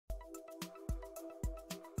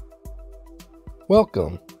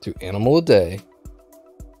Welcome to Animal a Day.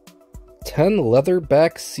 10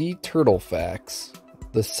 Leatherback Sea Turtle Facts.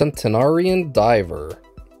 The Centenarian Diver.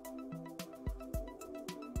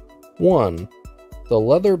 1. The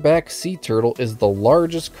leatherback sea turtle is the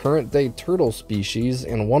largest current-day turtle species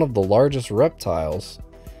and one of the largest reptiles.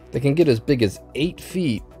 They can get as big as 8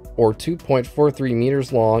 feet or 2.43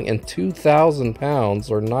 meters long and 2,000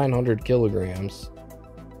 pounds or 900 kilograms.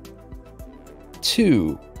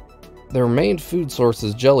 2. Their main food source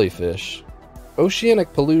is jellyfish.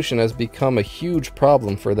 Oceanic pollution has become a huge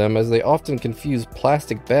problem for them as they often confuse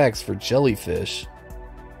plastic bags for jellyfish.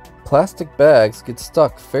 Plastic bags get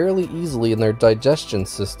stuck fairly easily in their digestion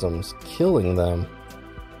systems, killing them.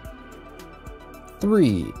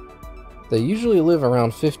 3. They usually live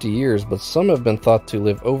around 50 years, but some have been thought to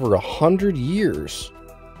live over 100 years.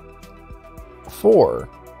 4.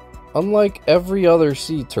 Unlike every other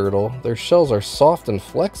sea turtle, their shells are soft and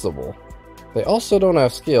flexible. They also don't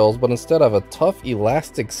have scales, but instead have a tough,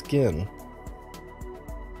 elastic skin.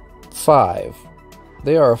 5.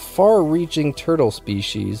 They are a far-reaching turtle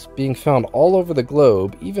species, being found all over the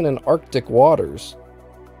globe, even in Arctic waters.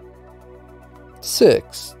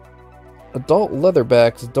 6. Adult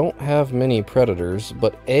leatherbacks don't have many predators,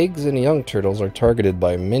 but eggs and young turtles are targeted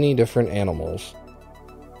by many different animals.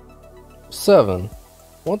 7.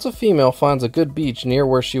 Once a female finds a good beach near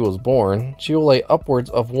where she was born, she will lay upwards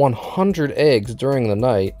of 100 eggs during the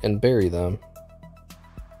night and bury them.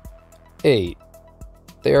 8.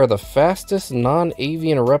 They are the fastest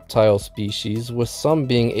non-avian reptile species, with some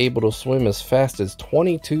being able to swim as fast as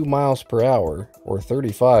 22 miles per hour, or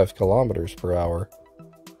 35 kilometers per hour.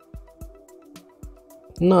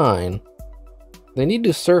 9. They need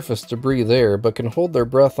to surface to breathe air, but can hold their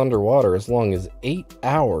breath underwater as long as 8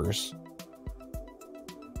 hours.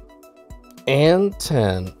 And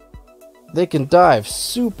 10. They can dive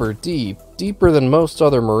super deep, deeper than most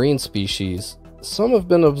other marine species. Some have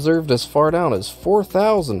been observed as far down as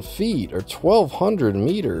 4,000 feet or 1,200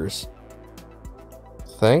 meters.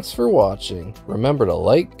 Thanks for watching. Remember to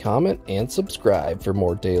like, comment, and subscribe for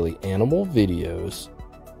more daily animal videos.